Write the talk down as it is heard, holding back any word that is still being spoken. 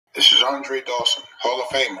Andre Dawson, Hall of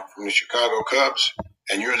Famer from the Chicago Cubs,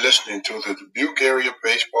 and you're listening to the Dubuque Area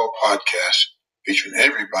Baseball Podcast featuring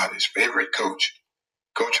everybody's favorite coach,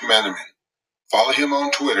 Coach Manaman. Follow him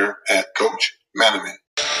on Twitter at Coach Manaman.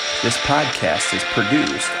 This podcast is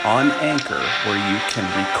produced on Anchor, where you can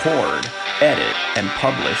record, edit, and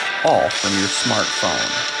publish all from your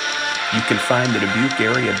smartphone. You can find the Dubuque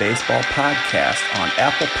Area Baseball Podcast on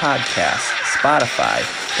Apple Podcasts, Spotify,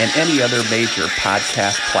 and any other major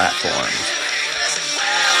podcast platforms.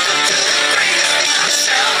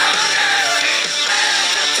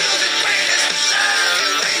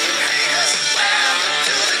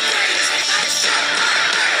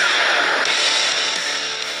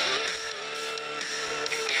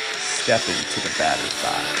 Stepping to the batter's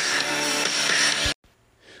box.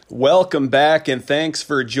 Welcome back, and thanks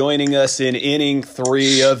for joining us in inning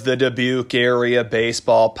 3 of the Dubuque Area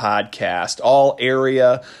Baseball Podcast, all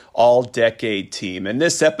area, all decade team. In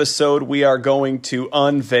this episode, we are going to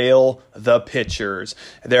unveil the pitchers.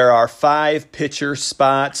 There are 5 pitcher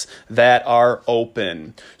spots that are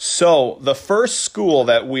open. So the first school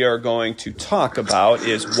that we are going to talk about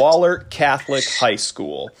is Wahlert Catholic High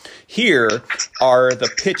School. Here are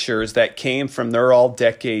the pitchers that came from their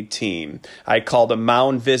all-decade team. I called a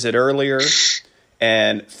mound visit earlier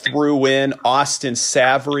and threw in Austin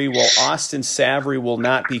Savary. Well, Austin Savary will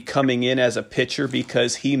not be coming in as a pitcher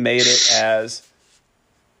because he made it as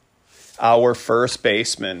our first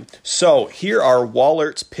baseman. So here are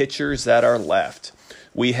Wahlert's pitchers that are left.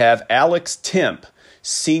 We have Alex Timp.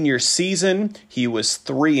 Senior season, he was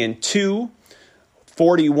 3-2,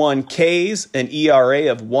 41 Ks, an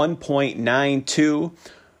ERA of 1.92,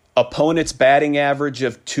 opponent's batting average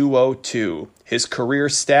of 202. His career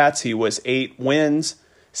stats, he was 8 wins,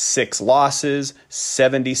 6 losses,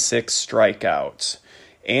 76 strikeouts.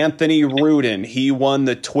 Anthony Rudin, he won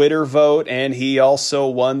the Twitter vote and he also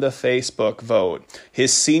won the Facebook vote.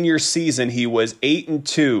 His senior season, he was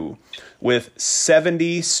 8-2 with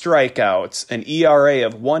 70 strikeouts, an ERA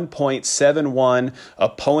of 1.71,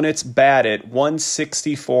 opponents batted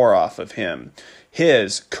 164 off of him.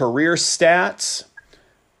 His career stats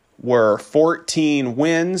were 14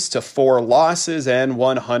 wins to 4 losses and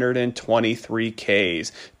 123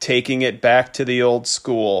 Ks. Taking it back to the old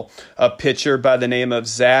school, a pitcher by the name of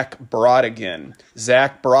Zach Brodigan.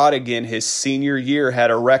 Zach Brodigan, his senior year,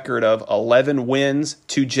 had a record of 11 wins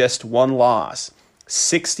to just 1 loss,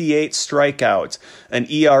 68 strikeouts, an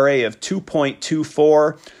ERA of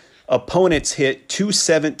 2.24. Opponents hit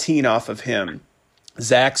 217 off of him.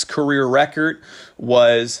 Zach's career record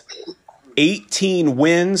was 18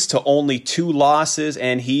 wins to only 2 losses,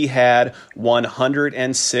 and he had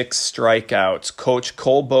 106 strikeouts. Coach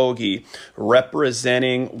Cole Bogey,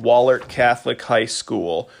 representing Wahlert Catholic High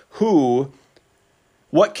School.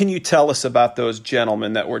 What can you tell us about those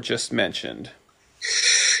gentlemen that were just mentioned?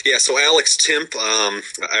 Yeah, so Alex Timp,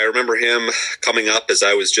 I remember him coming up as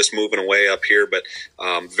I was just moving away up here, but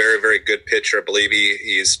very, very good pitcher. I believe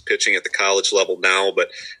he's pitching at the college level now,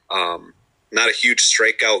 but not a huge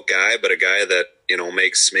strikeout guy, but a guy that,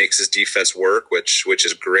 makes his defense work, which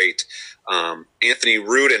is great. Anthony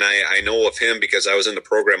Rudin, I know of him because I was in the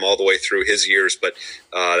program all the way through his years, but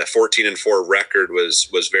that 14-4 record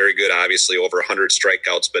was very good, obviously over 100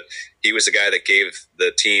 strikeouts, but he was the guy that gave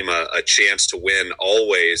the team a chance to win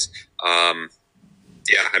always. I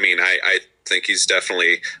think he's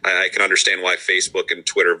definitely, I can understand why Facebook and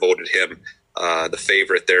Twitter voted him the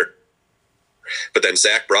favorite there. But then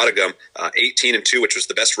Zach Brodigan, 18-2, which was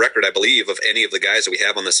the best record, I believe, of any of the guys that we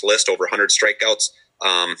have on this list, over 100 strikeouts,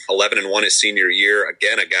 11-1 his senior year.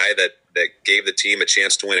 Again, a guy that gave the team a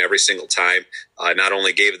chance to win every single time. Not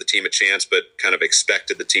only gave the team a chance, but kind of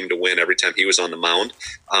expected the team to win every time he was on the mound.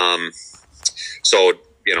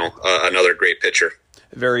 Another great pitcher.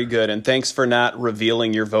 Very good, and thanks for not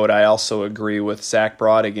revealing your vote. I also agree with Zach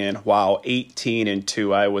Brodigan. Wow,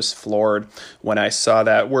 18-2. I was floored when I saw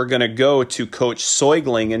that. We're going to go to Coach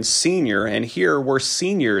Soigling and senior, and here were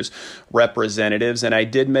seniors representatives, and I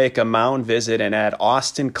did make a mound visit and add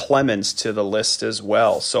Austin Clemens to the list as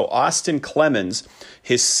well. So Austin Clemens,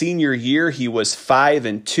 his senior year, he was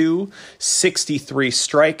 5-2, 63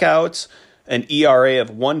 strikeouts, an ERA of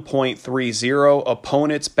 1.30.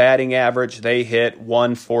 Opponent's batting average, they hit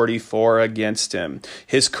 144 against him.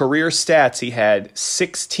 His career stats, he had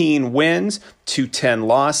 16 wins to 10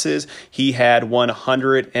 losses. He had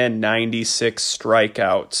 196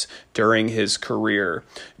 strikeouts during his career.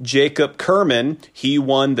 Jacob Kerman, he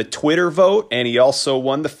won the Twitter vote and he also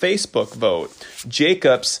won the Facebook vote.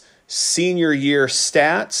 Jacob's senior year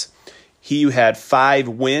stats, He had 5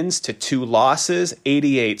 wins to 2 losses,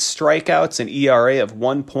 88 strikeouts, an ERA of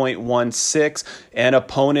 1.16, and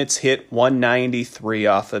opponents hit 193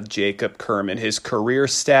 off of Jacob Kerman. His career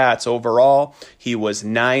stats overall, he was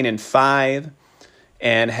 9-5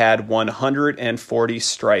 and had 140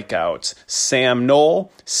 strikeouts. Sam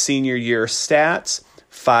Knoll, senior year stats,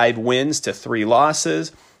 5 wins to 3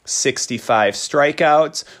 losses, 65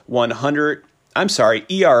 strikeouts,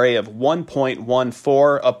 ERA of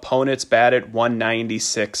 1.14. Opponents batted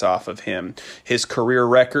 196 off of him. His career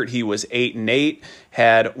record, he was 8-8,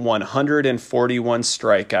 had 141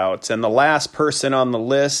 strikeouts. And the last person on the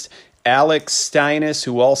list, Alex Steines,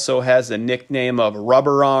 who also has a nickname of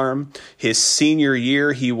Rubber Arm. His senior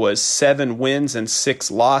year, he was 7 wins and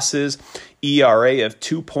 6 losses, ERA of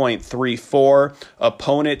 2.34.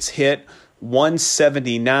 Opponents hit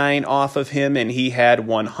 179 off of him, and he had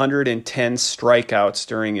 110 strikeouts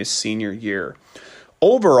during his senior year.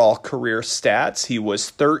 Overall career stats, he was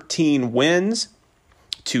 13 wins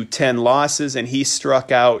to 10 losses, and he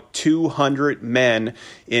struck out 200 men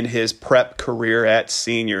in his prep career at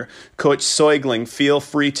senior. Coach Soigling, feel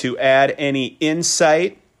free to add any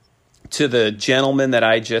insight to the gentleman that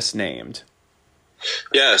I just named.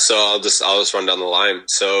 Yeah, so I'll just run down the line.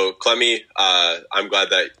 So Clemmy, I'm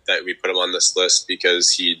glad that we put him on this list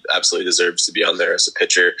because he absolutely deserves to be on there as a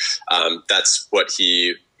pitcher. That's what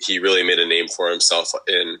he really made a name for himself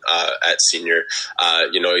in at senior.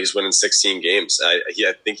 He's winning 16 games. I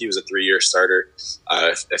think he was a 3-year starter,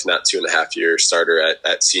 if not 2.5-year starter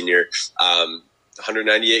at senior.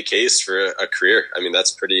 198 Ks for a career. I mean,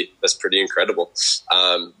 that's pretty incredible.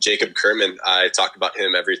 Jacob Kerman, I talk about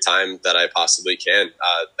him every time that I possibly can.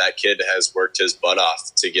 That kid has worked his butt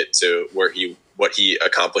off to get to what he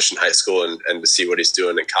accomplished in high school and to see what he's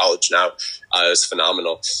doing in college now is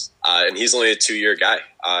phenomenal. And he's only a 2-year guy.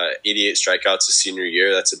 88 strikeouts his senior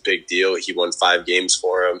year. That's a big deal. He won 5 games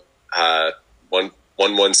for him.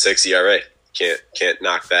 1.16 ERA. Can't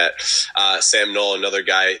knock that. Sam Knoll, another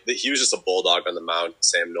guy, he was just a bulldog on the mound.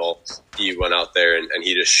 Sam Knoll, he went out there and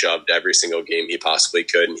he just shoved every single game he possibly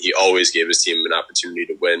could, and he always gave his team an opportunity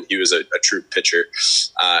to win. He was a true pitcher.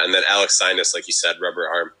 And then Alex Steines, like you said, rubber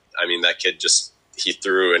arm. I mean, that kid just he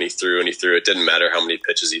threw and he threw and he threw. It didn't matter how many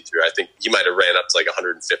pitches he threw. I think he might have ran up to like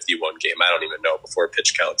 151 game. I don't even know before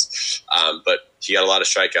pitch counts. But he got a lot of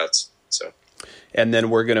strikeouts. So. And then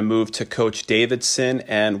we're going to move to Coach Davidson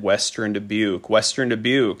and Western Dubuque. Western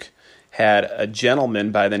Dubuque had a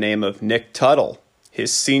gentleman by the name of Nick Tuttle.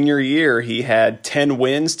 His senior year, he had 10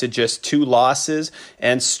 wins to just 2 losses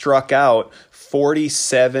and struck out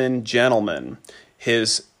 47 gentlemen.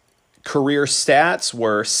 His career stats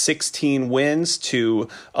were 16 wins to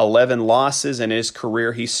 11 losses. In his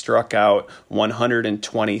career, he struck out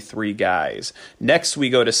 123 guys. Next, we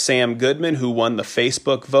go to Sam Goodman, who won the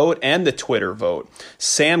Facebook vote and the Twitter vote.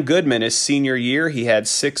 Sam Goodman, his senior year, he had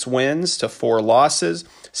 6 wins to 4 losses,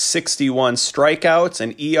 61 strikeouts,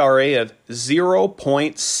 an ERA of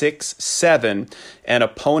 0.67, and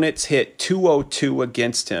opponents hit 202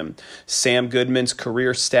 against him. Sam Goodman's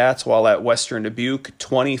career stats while at Western Dubuque,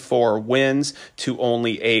 24 wins to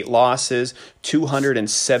only 8 losses,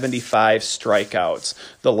 275 strikeouts.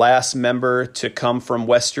 The last member to come from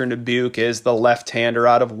Western Dubuque is the left-hander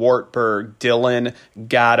out of Wartburg, Dylan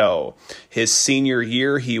Gatto. His senior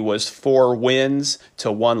year, he was 4 wins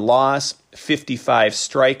to 1 loss, 55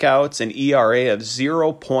 strikeouts, an ERA of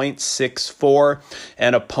 0.64,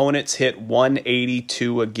 and opponents hit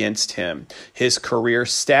 182 against him. His career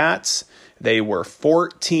stats, they were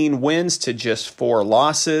 14 wins to just 4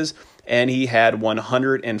 losses, and he had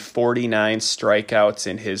 149 strikeouts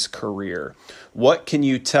in his career. What can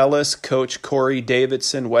you tell us, Coach Corey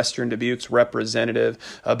Davidson, Western Dubuque's representative,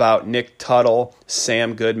 about Nick Tuttle,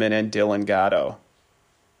 Sam Goodman, and Dylan Gatto?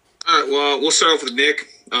 All right, well, we'll start off with Nick.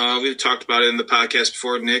 We've talked about it in the podcast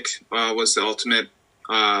before. Nick was the ultimate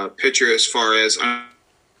pitcher as far as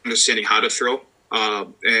understanding how to throw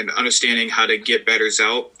and understanding how to get batters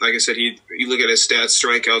out. Like I said, you look at his stats,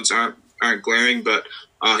 strikeouts aren't glaring, but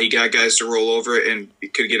he got guys to roll over and he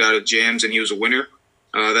could get out of jams, and he was a winner.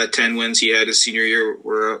 That 10 wins he had his senior year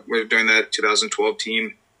were during that 2012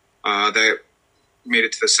 team that made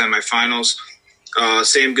it to the semifinals.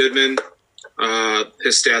 Sam Goodman,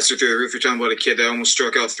 his stats are through the roof. You're talking about a kid that almost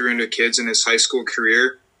struck out 300 kids in his high school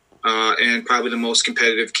career, and probably the most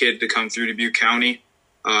competitive kid to come through Dubuque County.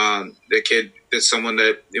 The kid is someone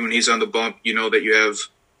that when he's on the bump, you know that you have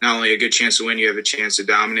not only a good chance to win, you have a chance to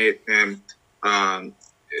dominate. And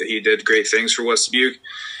he did great things for West Dubuque.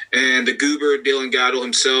 And the goober, Dylan Gatto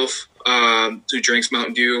himself, who drinks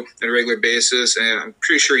Mountain Dew on a regular basis, and I'm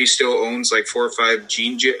pretty sure he still owns like 4 or 5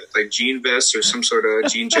 jean vests or some sort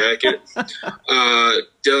of jean jacket.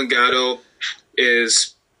 Dylan Gatto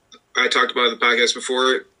is, I talked about it in the podcast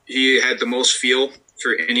before, he had the most feel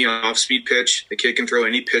for any off-speed pitch. The kid can throw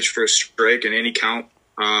any pitch for a strike in any count.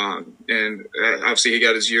 And obviously he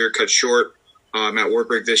got his year cut short at work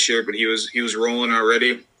break this year, but he was rolling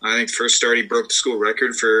already. I think first start he broke the school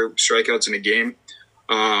record for strikeouts in a game.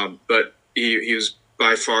 But he was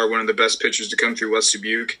by far one of the best pitchers to come through West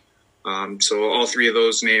Dubuque. So all 3 of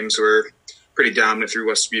those names were pretty dominant through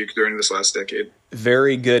West Dubuque during this last decade.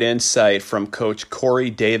 Very good insight from Coach Corey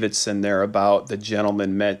Davidson there about the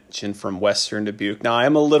gentleman mentioned from Western Dubuque. Now,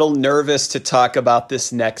 I'm a little nervous to talk about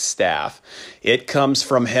this next staff. It comes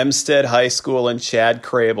from Hempstead High School and Chad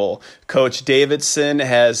Crable. Coach Davidson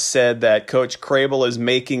has said that Coach Crable is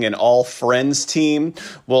making an all-friends team.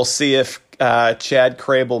 We'll see if Chad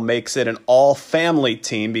Crable makes it an all-family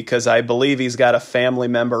team, because I believe he's got a family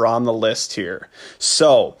member on the list here.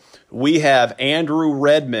 So we have Andrew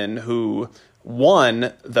Redman, who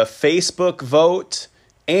won the Facebook vote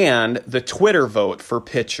and the Twitter vote for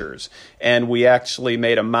pitchers. And we actually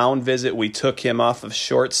made a mound visit. We took him off of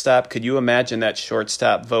shortstop. Could you imagine that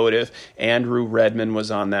shortstop vote if Andrew Redman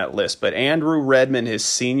was on that list? But Andrew Redman, his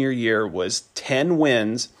senior year, was 10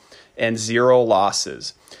 wins and 0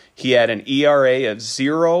 losses. He had an ERA of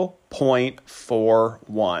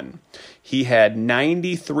 0.41. He had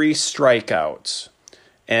 93 strikeouts,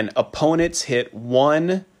 and opponents hit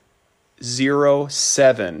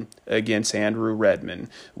 107 against Andrew Redman.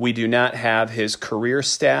 We do not have his career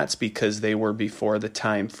stats because they were before the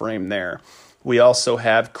time frame there. We also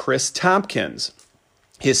have Chris Tompkins.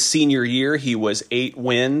 His senior year, he was 8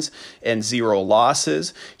 wins and 0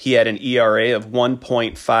 losses. He had an ERA of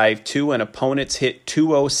 1.52, and opponents hit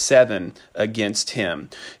 207 against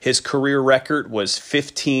him. His career record was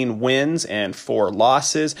 15 wins and 4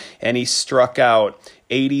 losses, and he struck out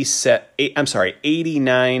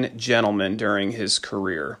 89 gentlemen during his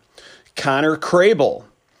career. Connor Crable.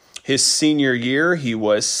 His senior year, he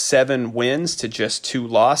was 7 wins to just 2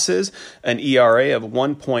 losses, an ERA of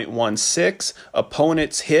 1.16.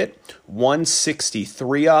 Opponents hit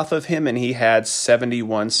 163 off of him, and he had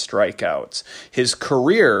 71 strikeouts. His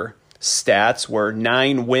career stats were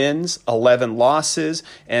 9 wins, 11 losses,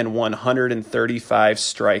 and 135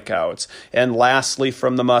 strikeouts. And lastly,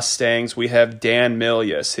 from the Mustangs, we have Dan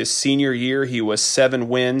Milius. His senior year, he was 7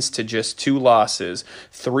 wins to just 2 losses,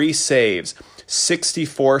 3 saves,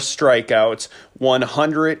 64 strikeouts,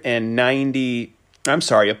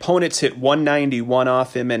 opponents hit 191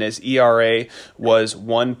 off him, and his ERA was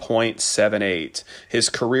 1.78. His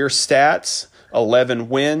career stats, 11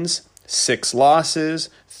 wins, 6 losses,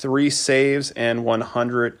 3 saves, and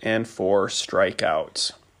 104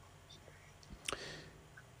 strikeouts.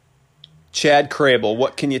 Chad Crable,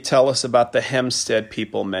 what can you tell us about the Hempstead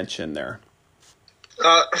people mentioned there?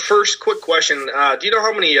 First, quick question. Do you know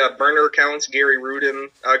how many burner accounts Gary Rudin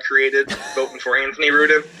created voting for Anthony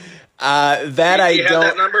Rudin? That I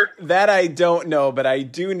don't know, but I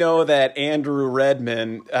do know that Andrew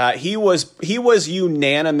Redman, he was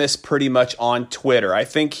unanimous pretty much on Twitter. I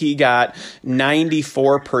think he got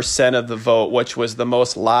 94% of the vote, which was the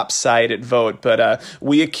most lopsided vote. But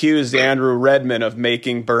we accused Andrew Redman of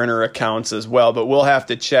making burner accounts as well. But we'll have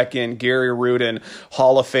to check in. Gary Rudin,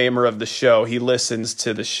 Hall of Famer of the show, he listens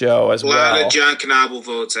to the show as well. A lot of John Knobel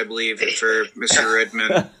votes, I believe, for Mr.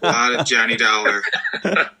 Redman. A lot of Johnny Dollar.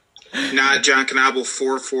 Not John Knobel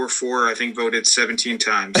 444, I think, voted 17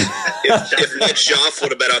 times. If Ned Schaaf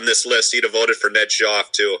would have been on this list, he'd have voted for Ned Schaaf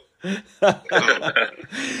too.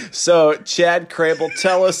 So, Chad Crable,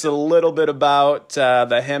 tell us a little bit about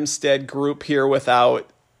the Hempstead group here without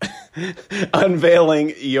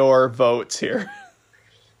unveiling your votes here.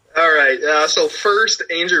 All right. So first,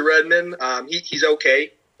 Andrew Redman. He's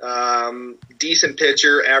okay. Decent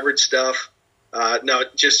pitcher, average stuff. No,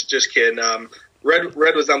 just kidding.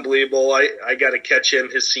 Red was unbelievable. I got to catch him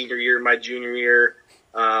his senior year, my junior year.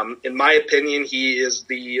 In my opinion, he is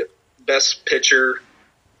the best pitcher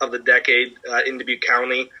of the decade in Dubuque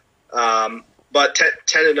County. But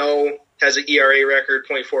 10-0, has an ERA record,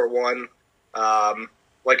 0.41.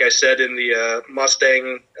 Like I said in the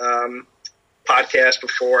Mustang podcast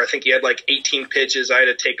before, I think he had like 18 pitches. I had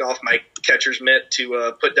to take off my catcher's mitt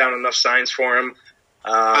to put down enough signs for him.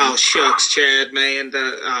 Oh, shucks, Chad, man.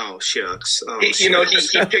 Shucks. He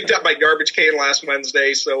picked up my garbage can last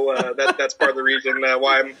Wednesday, so that's part of the reason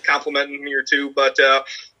why I'm complimenting him here too. But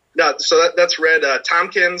that's Red.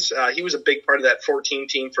 Tompkins, he was a big part of that 14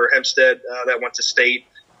 team for Hempstead that went to state.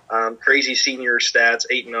 Crazy senior stats,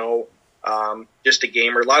 8-0. just a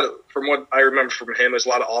gamer. From what I remember from him, was a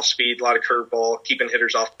lot of off speed, a lot of curveball, keeping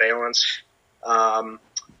hitters off balance.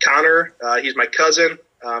 Connor, he's my cousin.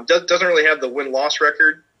 Doesn't really have the win-loss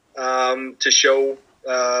record to show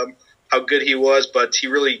how good he was, but he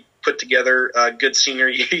really put together a good senior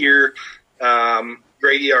year.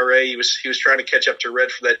 Great ERA. He was trying to catch up to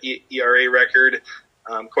Red for that ERA record.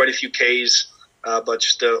 Quite a few Ks, but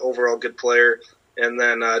just an overall good player. And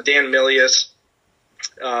then Dan Milius,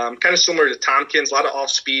 kind of similar to Tompkins, a lot of off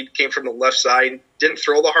speed, came from the left side, didn't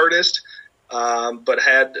throw the hardest, but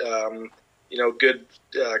had good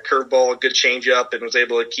curveball, good changeup, and was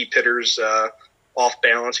able to keep hitters off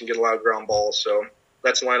balance and get a lot of ground balls. So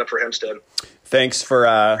that's the lineup for Hempstead. Thanks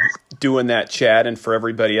for doing that, Chad, and for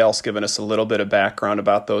everybody else giving us a little bit of background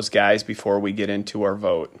about those guys before we get into our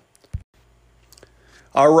vote.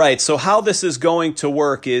 All right, so how this is going to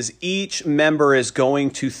work is each member is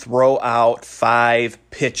going to throw out 5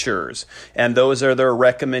 pitchers, and those are their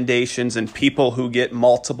recommendations, and people who get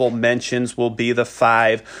multiple mentions will be the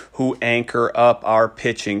 5 who anchor up our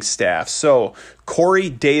pitching staff. So, Corey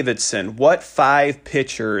Davidson, what 5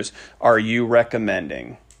 pitchers are you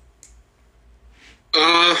recommending?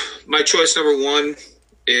 My choice number 1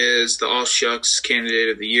 is the All Shucks candidate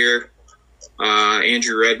of the year,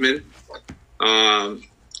 Andrew Redmond.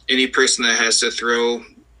 Any person that has to throw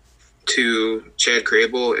to Chad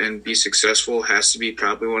Crable and be successful has to be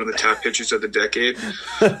probably one of the top pitchers of the decade.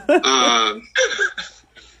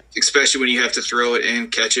 Especially when you have to throw it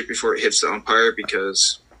and catch it before it hits the umpire,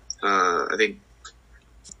 because I think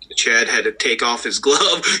Chad had to take off his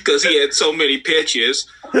glove because he had so many pitches.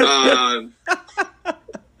 So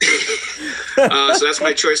that's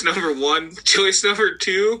my choice number 1. Choice number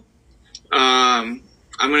 2, I'm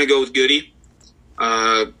going to go with Goody.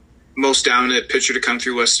 Most dominant pitcher to come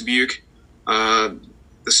through West Dubuque. The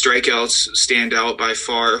strikeouts stand out by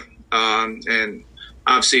far. And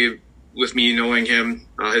obviously, with me knowing him,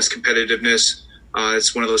 his competitiveness,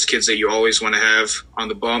 it's one of those kids that you always want to have on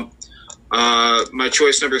the bump. My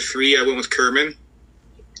choice number 3, I went with Kerman.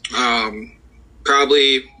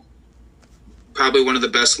 Probably one of the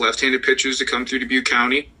best left-handed pitchers to come through Dubuque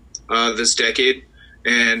County this decade.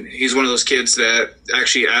 And he's one of those kids that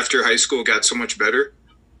actually after high school got so much better.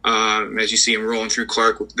 As you see him rolling through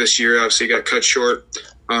Clark this year, obviously got cut short.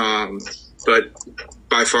 But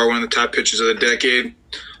by far one of the top pitchers of the decade.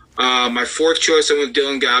 My 4th choice, I went with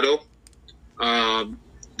Dylan Gatto.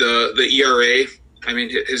 The ERA, I mean,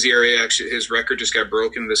 his ERA, actually, his record just got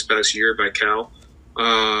broken this past year by Cal.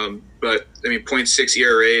 But, I mean, 0.6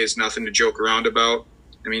 ERA is nothing to joke around about.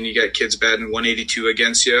 I mean, you got kids batting 182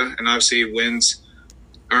 against you, and obviously wins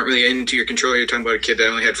aren't really into your control. You're talking about a kid that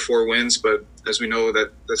only had 4 wins, but as we know,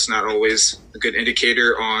 that's not always a good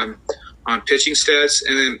indicator on pitching stats.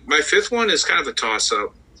 And then my 5th one is kind of a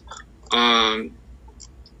toss-up. I'm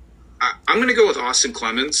going to go with Austin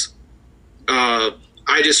Clemens. I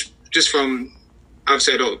just from –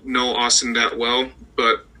 obviously I don't know Austin that well,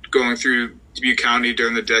 but going through Dubuque County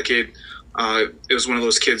during the decade, it was one of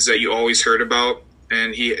those kids that you always heard about.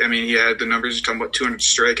 And he had the numbers. You're talking about 200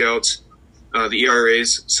 strikeouts. The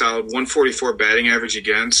ERA's solid, 144 batting average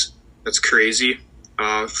against. That's crazy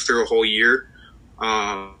through a whole year.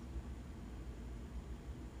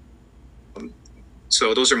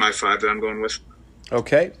 So those are my 5 that I'm going with.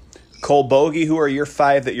 Okay. Cole Bogey, who are your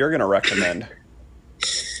 5 that you're going to recommend?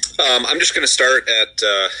 I'm just going to start at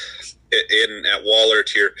Wahlert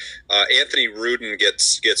here. Anthony Rudin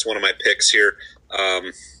gets one of my picks here.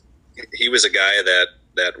 He was a guy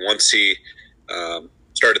that once he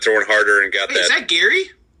started throwing harder and got that. Is that Gary?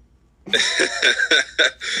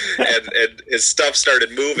 and his stuff started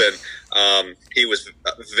moving. He was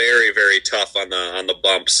very, very tough on the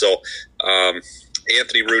bump. So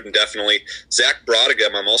Anthony Rudin definitely. Zach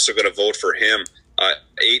Brodegum, I'm also going to vote for him.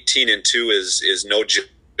 18-2 is no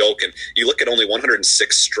joke. And you look at only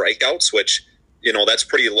 106 strikeouts, which, that's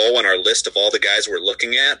pretty low on our list of all the guys we're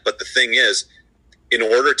looking at. But the thing is, in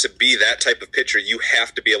order to be that type of pitcher, you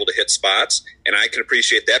have to be able to hit spots. And I can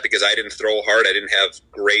appreciate that because I didn't throw hard. I didn't have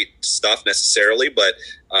great stuff necessarily. But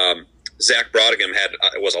Zach Brodegum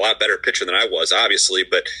was a lot better pitcher than I was, obviously.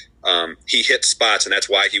 But he hit spots, and that's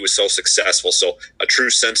why he was so successful. So a true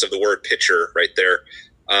sense of the word pitcher right there.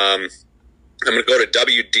 I'm going to go to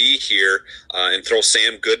WD here and throw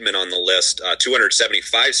Sam Goodman on the list.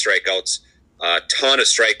 275 strikeouts, a ton of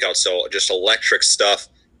strikeouts, so just electric stuff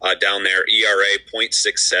down there. ERA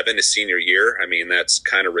 0.67 his senior year. I mean, that's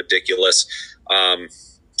kind of ridiculous. Then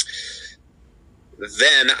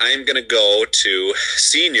I'm going to go to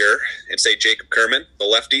senior and say Jacob Kerman, the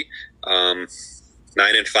lefty.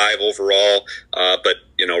 9-5 overall, but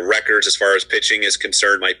records as far as pitching is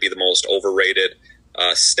concerned might be the most overrated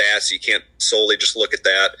stats. You can't solely just look at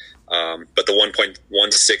that. But the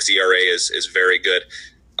 1.16 ERA is very good.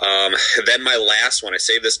 Then my last one, I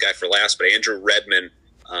saved this guy for last, but Andrew Redman,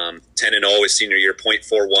 10-0 his senior year,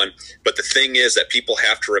 0.41. But the thing is that people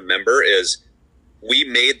have to remember is we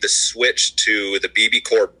made the switch to the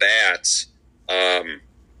BBCOR bats.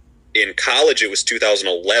 In college, it was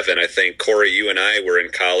 2011, I think. Corey, you and I were in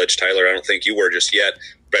college. Tyler, I don't think you were just yet.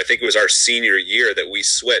 But I think it was our senior year that we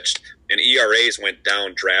switched, and ERAs went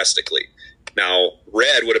down drastically. Now,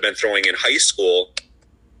 Red would have been throwing in high school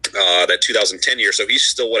that 2010 year, so he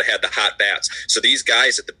still would have had the hot bats. So these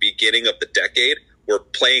guys at the beginning of the decade were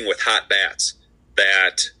playing with hot bats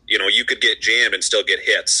that, you could get jammed and still get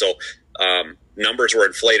hits. So numbers were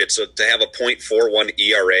inflated. So to have a 0.41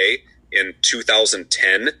 ERA in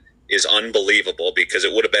 2010 is unbelievable because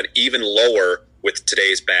it would have been even lower with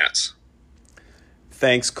today's bats.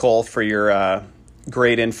 Thanks, Cole, for your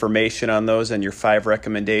great information on those and your 5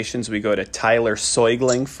 recommendations. We go to Tyler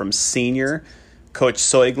Soigling from Senior. Coach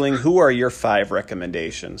Soigling, who are your 5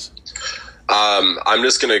 recommendations? I'm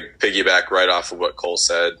just going to piggyback right off of what Cole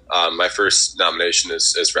said. My first nomination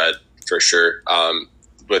is Red, for sure.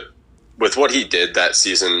 With what he did that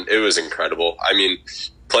season, it was incredible. I mean,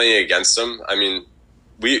 playing against him,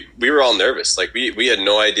 we were all nervous. Like we had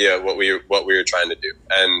no idea what we were trying to do,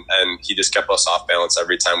 and he just kept us off balance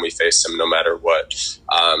every time we faced him, no matter what.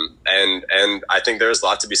 And I think there's a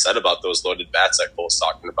lot to be said about those loaded bats that Cole's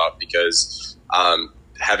talking about, because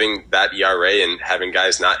having that ERA and having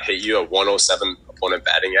guys not hit you a 107 opponent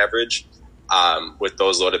batting average with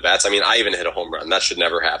those loaded bats. I even hit a home run. That should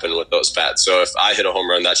never happen with those bats. So if I hit a home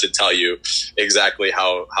run, that should tell you exactly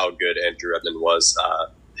how good Andrew Redman was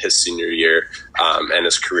his senior year and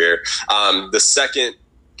his career. The second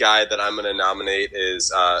guy that I'm going to nominate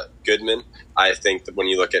is Goodman. I think that when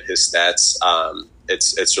you look at his stats,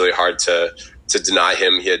 it's really hard to deny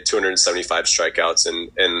him. He had 275 strikeouts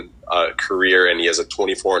in a career, and he has a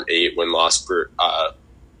 24-8 win-loss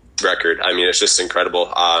record. It's just incredible.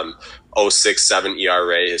 0.67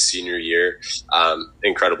 ERA his senior year.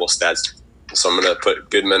 Incredible stats. So I'm going to put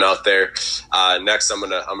Goodman out there. Next, I'm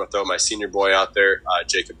going to throw my senior boy out there,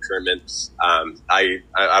 Jacob Kerman.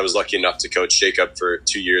 I was lucky enough to coach Jacob for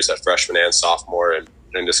 2 years at freshman and sophomore, and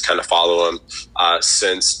just kind of follow him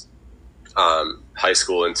since high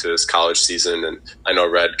school into his college season. And I know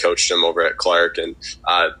Red coached him over at Clark, and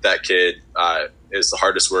that kid is the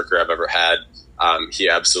hardest worker I've ever had. He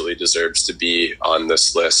absolutely deserves to be on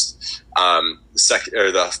this list.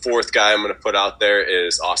 The fourth guy I'm going to put out there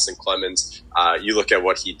is Austin Clemens. You look at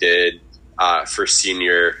what he did for his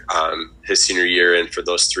senior year, and for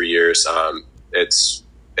those 3 years, it's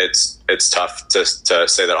tough to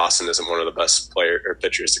say that Austin isn't one of the best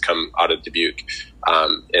pitchers to come out of Dubuque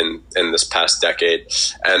in this past decade.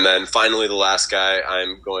 And then finally, the last guy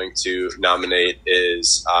I'm going to nominate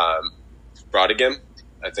is Brodigan.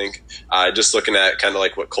 I think just looking at kind of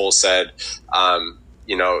like what Cole said,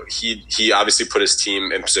 he obviously put his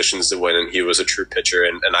team in positions to win, and he was a true pitcher,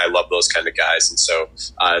 and I love those kind of guys. And so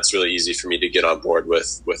it's really easy for me to get on board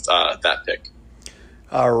with that pick.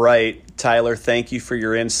 All right, Tyler, thank you for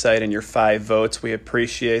your insight and your 5 votes. We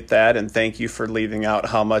appreciate that, and thank you for leaving out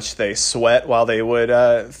how much they sweat while they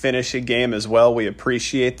would finish a game as well. We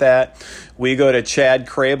appreciate that. We go to Chad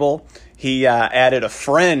Crable. He added a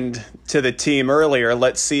friend to the team earlier.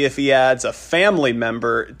 Let's see if he adds a family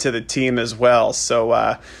member to the team as well.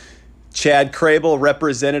 So Chad Crable,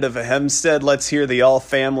 representative of Hempstead, let's hear the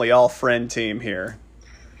all-family, all-friend team here.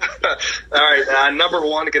 All right, number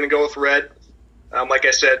 1, going to go with Red. Like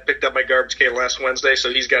I said, picked up my garbage can last Wednesday,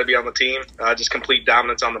 so he's got to be on the team. Just complete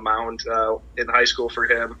dominance on the mound in high school for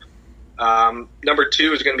him. Number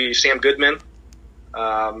 2 is going to be Sam Goodman.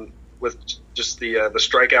 With just the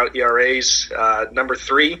strikeout ERAs. Number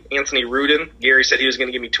 3, Anthony Rudin. Gary said he was going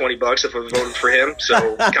to give me $20 if I voted for him,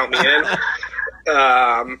 so count me in.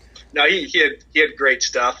 No, he had great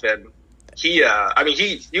stuff, and he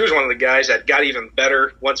was one of the guys that got even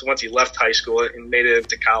better once he left high school and made it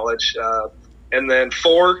into college. And then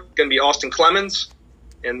 4 going to be Austin Clemens,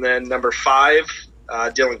 and then number 5,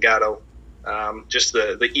 Dylan Gatto. Just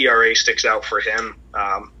the ERA sticks out for him.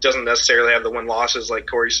 Doesn't necessarily have the win losses like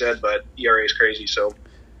Corey said, but ERA is crazy. So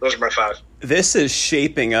those are my 5. This is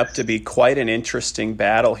shaping up to be quite an interesting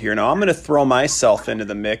battle here. Now I'm going to throw myself into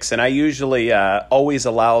the mix, and I usually always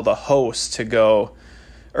allow the host to go,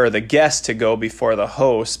 or the guest to go before the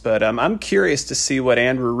host, but I'm curious to see what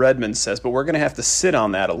Andrew Redman says, but we're going to have to sit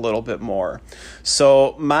on that a little bit more.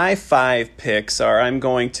 So my 5 picks are, I'm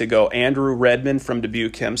going to go Andrew Redman from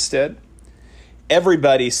Dubuque Hempstead,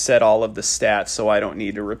 Everybody said all of the stats, so I don't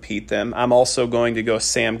need to repeat them. I'm also going to go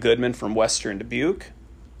Sam Goodman from Western Dubuque.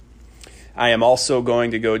 I am also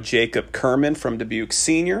going to go Jacob Kerman from Dubuque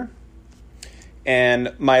Senior.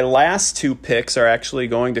 And my last two picks are actually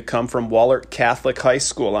going to come from Wahlert Catholic High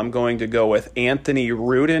School. I'm going to go with Anthony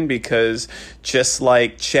Rudin because just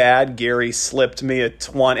like Chad, Gary slipped me a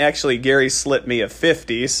 20. Actually, Gary slipped me a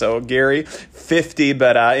 50. So Gary, 50.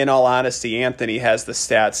 But in all honesty, Anthony has the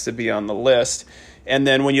stats to be on the list. And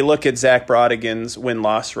then when you look at Zach Brodigan's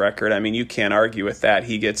win-loss record, I mean, you can't argue with that.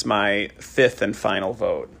 He gets my fifth and final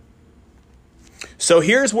vote. So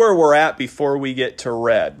here's where we're at before we get to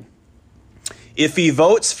Red. If he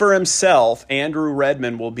votes for himself, Andrew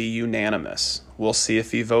Redmond will be unanimous. We'll see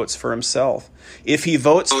if he votes for himself. If he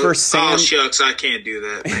votes for Sam... Oh, shucks, I can't do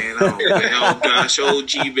that, man. Oh gosh,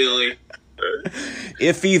 gee, Billy.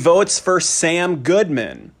 If he votes for Sam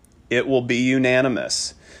Goodman, it will be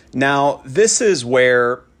unanimous. Now, this is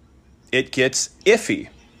where it gets iffy.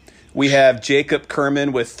 We have Jacob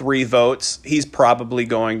Kerman with 3 votes. He's probably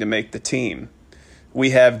going to make the team.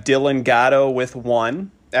 We have Dylan Gatto with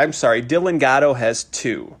 1. I'm sorry, Dylan Gatto has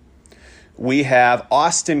 2. We have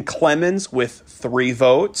Austin Clemens with 3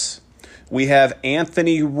 votes. We have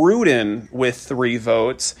Anthony Rudin with 3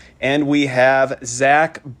 votes. And we have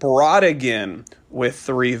Zach Brodigan with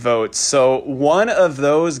 3 votes. So one of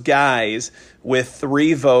those guys with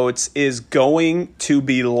 3 votes is going to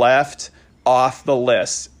be left off the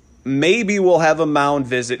list. Maybe we'll have a mound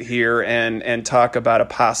visit here and talk about a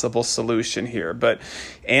possible solution here. But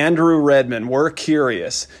Andrew Redmond, we're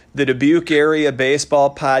curious. The Dubuque Area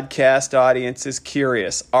Baseball Podcast audience is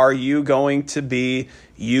curious. Are you going to be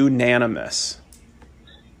unanimous?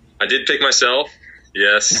 I did pick myself.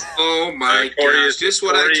 Yes. Oh my gosh! This is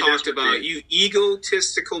what I talked about. You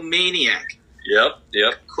egotistical maniac. Yep.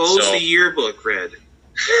 Close the yearbook, Red.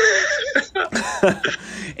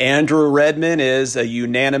 Andrew Redmond is a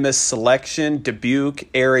unanimous selection. Dubuque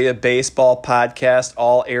Area Baseball Podcast,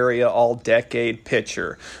 all area, all decade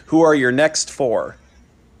pitcher. Who are your next 4?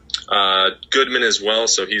 Goodman as well,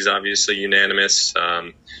 so he's obviously unanimous.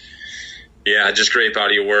 Just great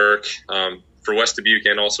body of work for West Dubuque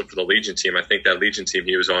and also for the Legion team. I think that Legion team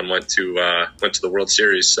he was on went to the World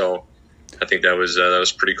Series, so I think that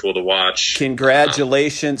was pretty cool to watch.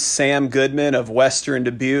 Congratulations, Sam Goodman of Western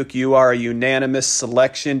Dubuque. You are a unanimous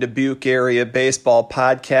selection. Dubuque Area Baseball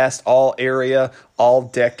Podcast, all area, all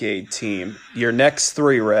decade team. Your next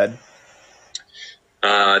 3, Red.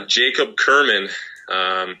 Jacob Kerman,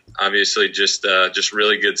 obviously just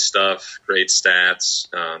really good stuff, great stats,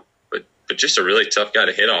 but just a really tough guy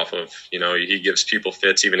to hit off of. You know, he gives people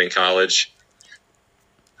fits even in college.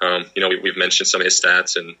 We've mentioned some of his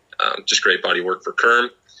stats and just great body work for Kerm.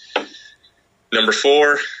 Number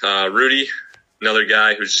 4, Rudy, another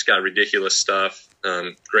guy who's just got ridiculous stuff,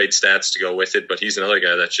 great stats to go with it, but he's another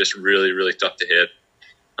guy that's just really, really tough to hit.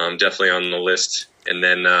 Definitely on the list. And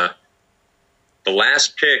then the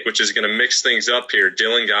last pick, which is going to mix things up here,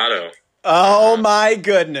 Dylan Gatto. Oh, my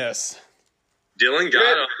goodness. Dylan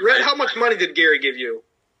Gatto. Red, how much money did Gary give you?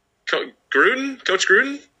 Coach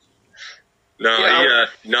Gruden? No,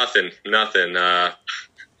 nothing.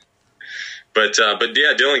 But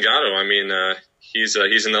yeah, Dylan Gatto. I mean, he's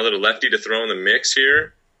another lefty to throw in the mix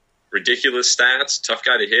here. Ridiculous stats, tough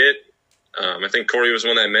guy to hit. I think Corey was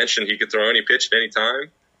one that mentioned he could throw any pitch at any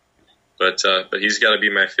time. But he's got to be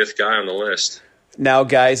my 5th guy on the list. Now,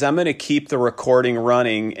 guys, I'm going to keep the recording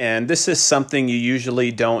running, and this is something you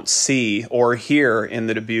usually don't see or hear in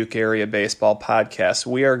the Dubuque Area Baseball Podcast.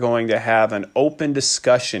 We are going to have an open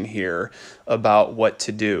discussion here about what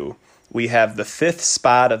to do. We have the 5th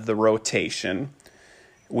spot of the rotation.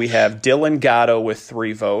 We have Dylan Gatto with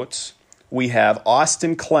 3 votes. We have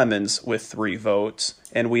Austin Clemens with 3 votes.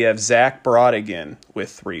 And we have Zach Brodigan with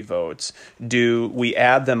 3 votes. Do we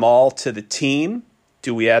add them all to the team?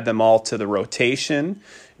 Do we add them all to the rotation?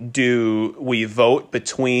 Do we vote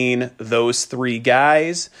between those 3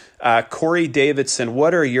 guys? Corey Davidson,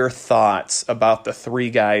 what are your thoughts about the 3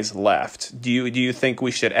 guys left? Do you think we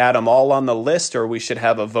should add them all on the list, or we should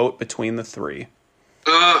have a vote between the 3?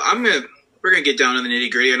 We're gonna get down to the nitty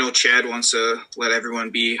gritty. I know Chad wants to let everyone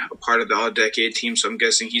be a part of the all-decade team, so I'm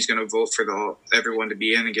guessing he's gonna vote for everyone to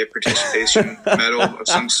be in and get participation medal of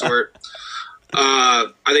some sort. I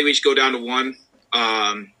think we should go down to 1.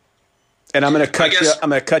 And I'm going to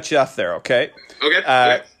cut you off there, okay? Okay.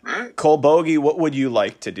 All right. Cole Bogey, what would you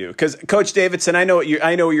like to do? Because Coach Davidson, I know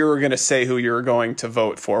you were going to say who you were going to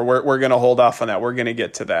vote for. We're going to hold off on that. We're going to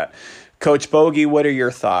get to that. Coach Bogey, what are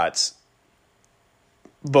your thoughts?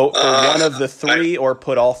 Vote for one of the 3 or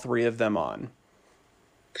put all 3 of them on?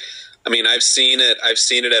 I mean, I've seen it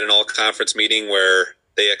at an all-conference meeting where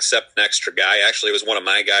they accept an extra guy. Actually, it was one of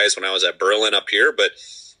my guys when I was at Berlin up here, but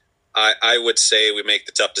I would say we make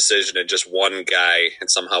the tough decision and just one guy, and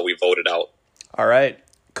somehow we vote it out. All right.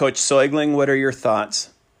 Coach Soigling, what are your thoughts?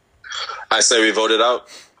 I say we vote it out.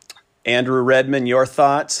 Andrew Redmond, your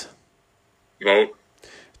thoughts? Vote.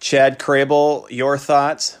 Chad Crable, your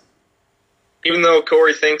thoughts? Even though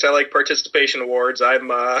Corey thinks I like participation awards, I'm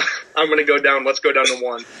going to go down. Let's go down to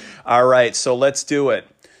 1. All right, so let's do it.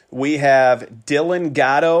 We have Dylan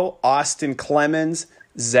Gatto, Austin Clemens,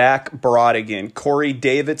 Zach Brodigan. Corey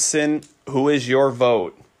Davidson, who is your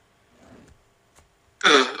vote?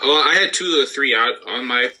 Well, I had 2 of the 3 out on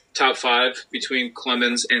my top 5 between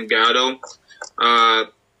Clemens and Gatto.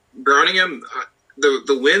 Browningham,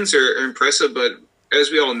 the wins are impressive, but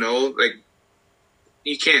as we all know, like,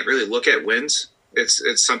 you can't really look at wins.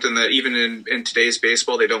 It's something that even in today's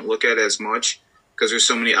baseball they don't look at as much because there's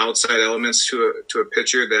so many outside elements to a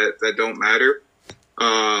pitcher that don't matter.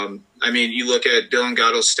 I mean, you look at Dylan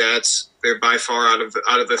Gatto's stats; they're by far out of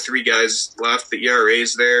the 3 guys left. The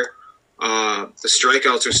ERA's there. The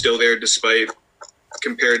strikeouts are still there despite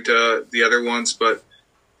compared to the other ones. But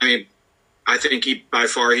I mean, I think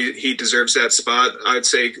he deserves that spot. I'd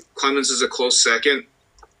say Clemens is a close second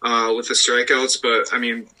with the strikeouts. But I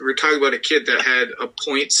mean, we're talking about a kid that had a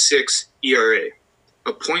 .6 ERA,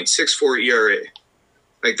 a .64 ERA.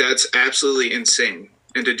 Like, that's absolutely insane.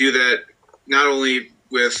 And to do that not only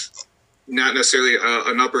with not necessarily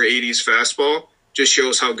an upper 80s fastball, just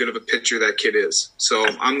shows how good of a pitcher that kid is. So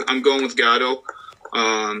I'm going with Gatto.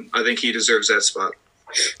 I think he deserves that spot.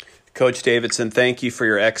 Coach Davidson, thank you for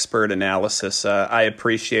your expert analysis. I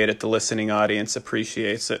appreciate it. The listening audience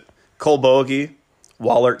appreciates it. Cole Bogey,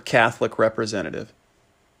 Wahlert Catholic representative.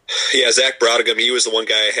 Yeah, Zach Brodigan, he was the one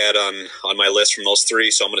guy I had on my list from those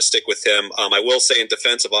 3, so I'm going to stick with him. I will say in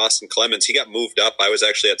defense of Austin Clemens, he got moved up. I was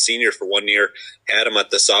actually at senior for 1 year, had him at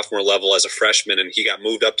the sophomore level as a freshman, and he got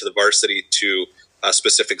moved up to the varsity to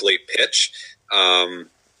specifically pitch. And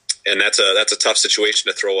that's a tough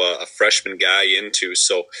situation to throw a freshman guy into.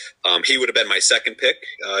 So he would have been my second pick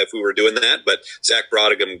if we were doing that, but Zach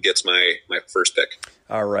Brodigan gets my first pick.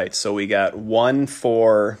 All right, so we got 1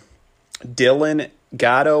 for Dylan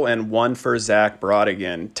Gatto and 1 for Zach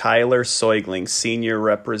Brodigan. Tyler Soigling, senior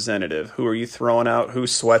representative. Who are you throwing out? Who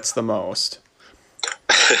sweats the most?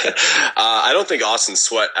 I don't think Austin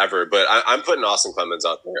sweat ever, but I'm putting Austin Clemens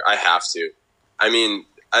out there. I have to. I mean,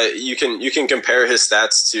 you can compare his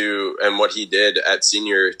stats to and what he did at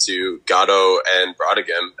senior to Gatto and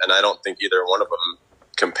Brodigan, and I don't think either one of them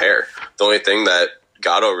compare. The only thing that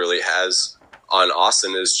Gatto really has on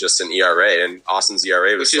Austin is just an ERA, and Austin's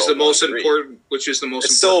ERA was Which is the most important.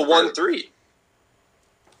 It's still 1.3.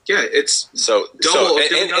 Yeah, it's so double.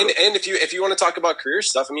 And if you want to talk about career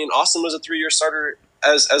stuff, I mean, Austin was a 3-year starter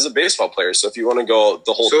as a baseball player. So if you want to go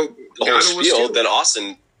the whole spiel, then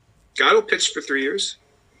Austin. Gatto pitched for 3 years.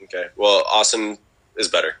 Okay, well, Austin is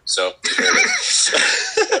better. So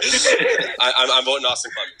I'm voting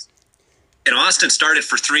Austin Clemens. And Austin started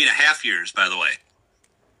for 3.5 years, by the way.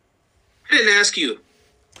 I didn't ask you.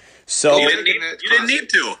 So you didn't need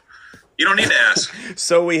to. You don't need to ask.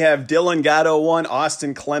 So we have Dylan Gatto 1,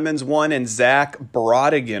 Austin Clemens 1, and Zach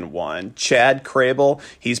Brodigan 1. Chad Crable,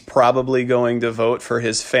 he's probably going to vote for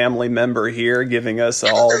his family member here, giving us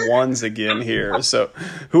all 1s again here. So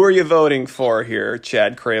who are you voting for here,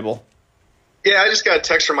 Chad Crable? Yeah, I just got a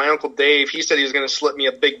text from my Uncle Dave. He said he was going to slip me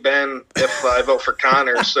a Big Ben if I vote for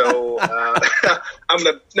Connor. So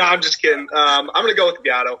I'm just kidding. I'm going to go with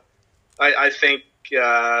Gatto. I think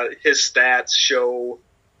his stats show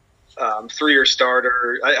 3-year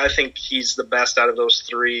starter. I think he's the best out of those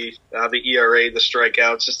 3. The ERA, the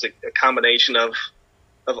strikeouts, just a combination of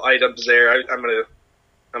items there. I'm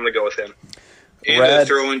gonna go with him. And to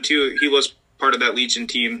throw in too, he was part of that Legion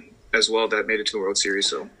team as well that made it to the World Series.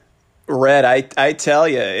 So. Red, I tell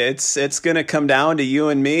you, it's going to come down to you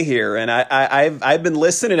and me here, and I've been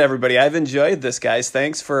listening to everybody. I've enjoyed this, guys.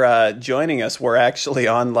 Thanks for joining us. We're actually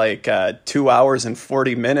on like 2 hours and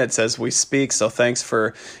 40 minutes as we speak, so thanks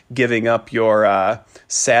for giving up your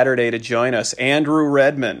Saturday to join us. Andrew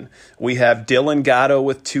Redmond, we have Dylan Gatto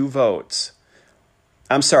with 2 votes.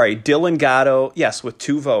 I'm sorry, Dylan Gatto, yes, with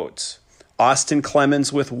 2 votes. Austin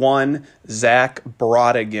Clemens with 1, Zach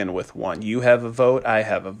Brodigan with 1. You have a vote, I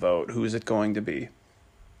have a vote. Who is it going to be?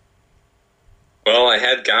 Well, I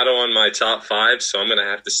had Gatto on my top 5, so I'm going to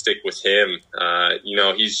have to stick with him.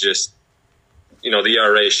 He's just, the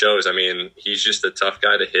ERA shows. I mean, he's just a tough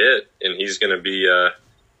guy to hit, and he's going to be,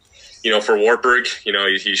 for Wartburg,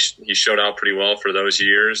 he showed out pretty well for those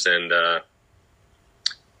years, and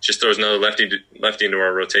just throws another lefty into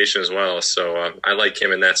our rotation as well. So I like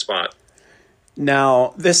him in that spot.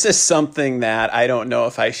 Now, this is something that I don't know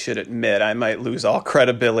if I should admit. I might lose all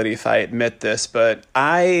credibility if I admit this, but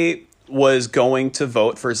I was going to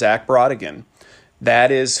vote for Zach Brodigan.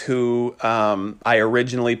 That is who I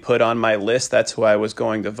originally put on my list. That's who I was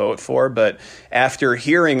going to vote for. But after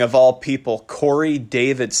hearing, of all people, Corey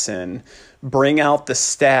Davidson bring out the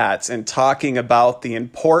stats and talking about the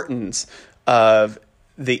importance of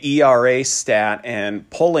the ERA stat and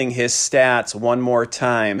pulling his stats one more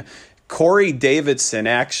time, Corey Davidson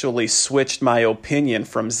actually switched my opinion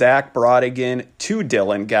from Zach Brodigan to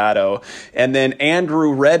Dylan Gatto. And then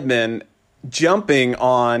Andrew Redmond jumping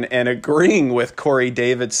on and agreeing with Corey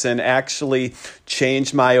Davidson actually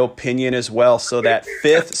changed my opinion as well. So that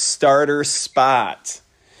fifth starter spot,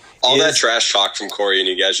 all that trash talk from Corey, and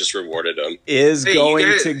you guys just rewarded him, is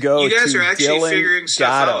going to go to Dylan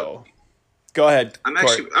Gatto. Go ahead.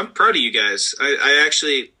 I'm proud of you guys. I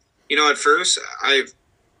actually, at first I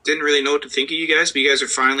didn't really know what to think of you guys, but you guys are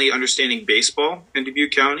finally understanding baseball in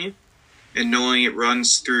Dubuque County and knowing it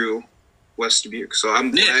runs through West Dubuque. So I'm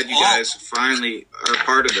glad you guys finally are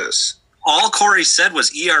part of this. All Corey said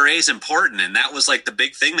was ERA is important, and that was like the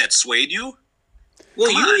big thing that swayed you? Well,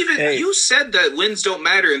 you said that wins don't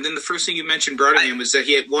matter, and then the first thing you mentioned Brodigan was that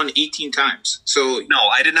he had won 18 times. So no,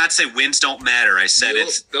 I did not say wins don't matter. I said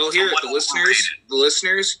they'll hear it. The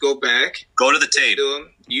listeners, go back. Go to the tape.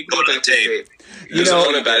 You can go back to the tape. Does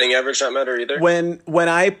a batting average not matter either? When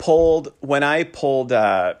I pulled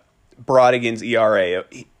Brodigan's ERA,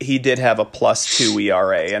 he did have a +2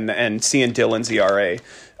 ERA, and seeing Dylan's ERA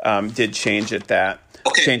did change it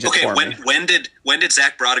for me. When did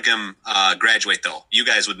Zach Brodigan graduate though? You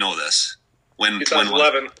guys would know this.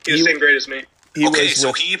 2011. He was the same grade as me. He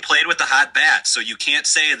played with the hot bat, so you can't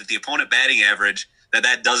say that the opponent batting average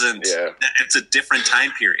that doesn't. Yeah. It's a different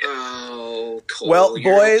time period. Oh, Cole, well,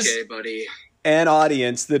 boys. Okay, buddy. And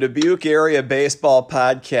audience, the Dubuque Area Baseball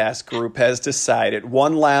Podcast Group has decided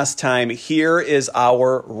one last time, here is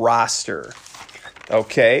our roster.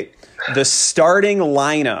 Okay? The starting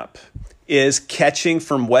lineup is catching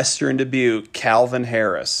from Western Dubuque, Calvin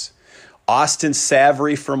Harris. Austin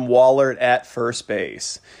Savary from Wahlert at first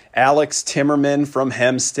base. Alex Timmerman from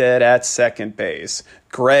Hempstead at second base.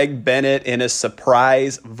 Greg Bennett in a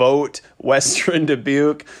surprise vote, Western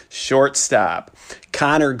Dubuque, shortstop.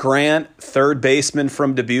 Connor Grant, third baseman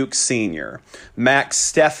from Dubuque Senior. Max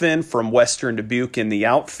Steffen from Western Dubuque in the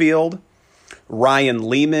outfield. Ryan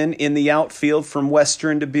Lehman in the outfield from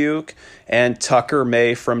Western Dubuque, and Tucker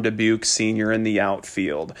May from Dubuque Senior in the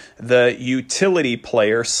outfield. The utility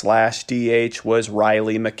player /DH was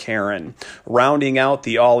Riley McCarron. Rounding out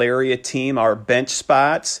the all-area team are bench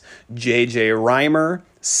spots, J.J. Reimer,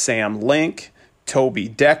 Sam Link, Toby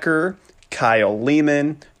Decker, Kyle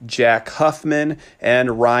Lehman, Jack Huffman,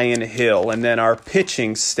 and Ryan Hill. And then our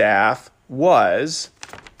pitching staff was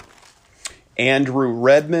Andrew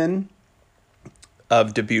Redmond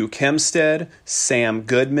of Dubuque Hempstead, Sam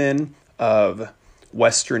Goodman of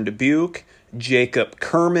Western Dubuque, Jacob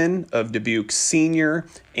Kerman of Dubuque Senior,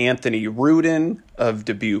 Anthony Rudin of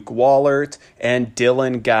Dubuque Wahlert, and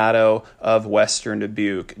Dylan Gatto of Western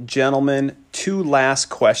Dubuque. Gentlemen, two last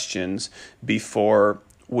questions before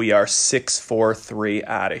we are 6-4-3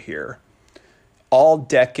 out of here.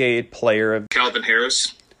 All-decade player of Calvin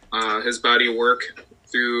Harris, his body of work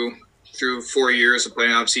through 4 years of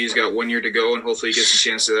playing. Obviously, he's got 1 year to go, and hopefully he gets a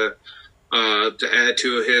chance to add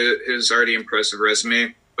to his already impressive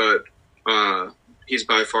resume. But he's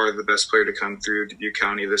by far the best player to come through Dubuque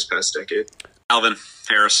County this past decade. Calvin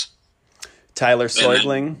Harris. Tyler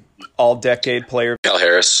Soigling, all-decade player. Cal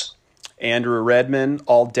Harris. Andrew Redmond,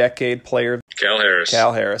 all-decade player. Cal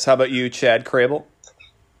Harris. How about you, Chad Crable?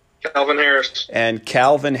 Calvin Harris. And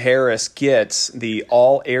Calvin Harris gets the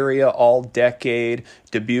all-area, all-decade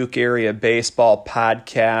Dubuque Area Baseball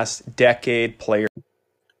Podcast Decade Player.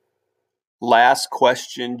 Last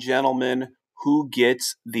question, gentlemen. Who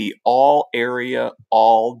gets the all-area,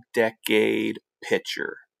 all-decade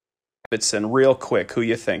pitcher? Davidson, real quick, who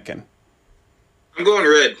you thinking? I'm going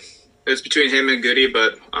Red. It's between him and Goody,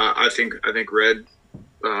 but I think Red.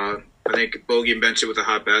 I think Bogey benched it with the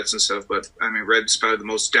hot bats and stuff, but I mean, Red's probably the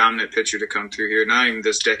most dominant pitcher to come through here. Not even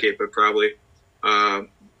this decade, but probably for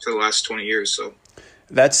the last 20 years. So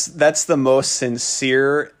that's the most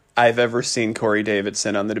sincere I've ever seen Corey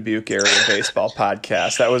Davidson on the Dubuque Area Baseball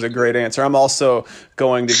Podcast. That was a great answer. I'm also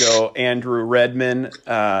going to go Andrew Redmond.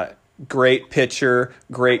 Great pitcher,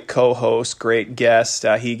 great co-host, great guest.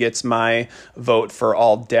 He gets my vote for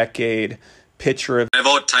all-decade pitcher of. I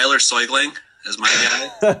vote Tyler Soigling as my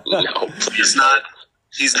guy. No, He's not.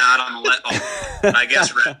 He's not on the list. Oh, I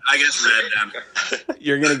guess Red then.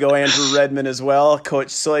 You're going to go Andrew Redmond as well. Coach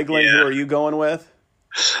Soigling, Yeah. Who are you going with?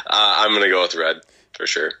 I'm going to go with Red for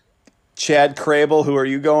sure. Chad Crable, who are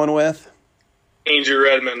you going with? Andrew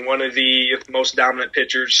Redmond, one of the most dominant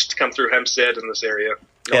pitchers to come through Hempstead in this area.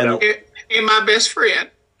 No doubt. And my best friend.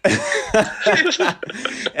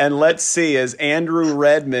 And let's see, is Andrew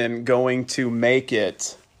Redmond going to make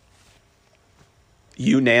it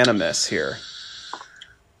unanimous here?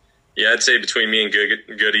 Yeah, I'd say between me and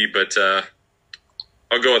Goody, but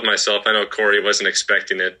I'll go with myself. I know Corey wasn't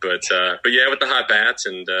expecting it, but yeah, with the hot bats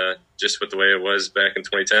and just with the way it was back in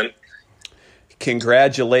 2010.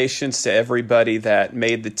 Congratulations to everybody that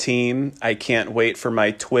made the team. I can't wait for my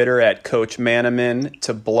Twitter at Coach Manaman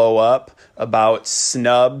to blow up about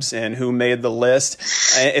snubs and who made the list.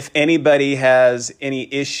 If anybody has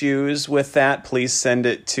any issues with that, please send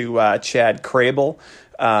it to Chad Crable.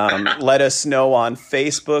 Let us know on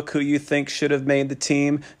Facebook who you think should have made the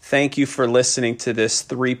team. Thank you for listening to this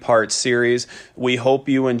 3-part series. We hope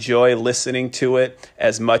you enjoy listening to it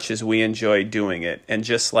as much as we enjoy doing it. And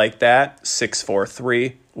just like that,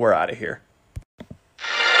 6-4-3, we're out of here.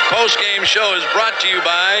 Post-game show is brought to you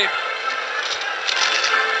by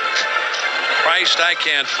Christ, I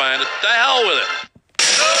can't find it. The hell with it.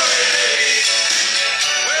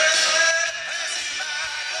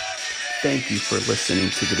 Thank you for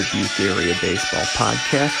listening to the Dubuque Area Baseball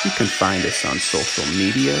Podcast. You can find us on social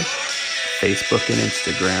media, Facebook and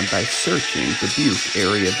Instagram by searching Dubuque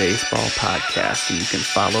Area Baseball Podcast. And you can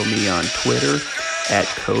follow me on Twitter at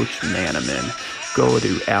Coach Manaman. Go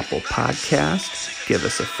to Apple Podcasts, give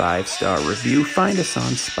us a 5-star review, find us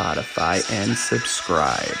on Spotify, and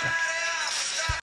subscribe.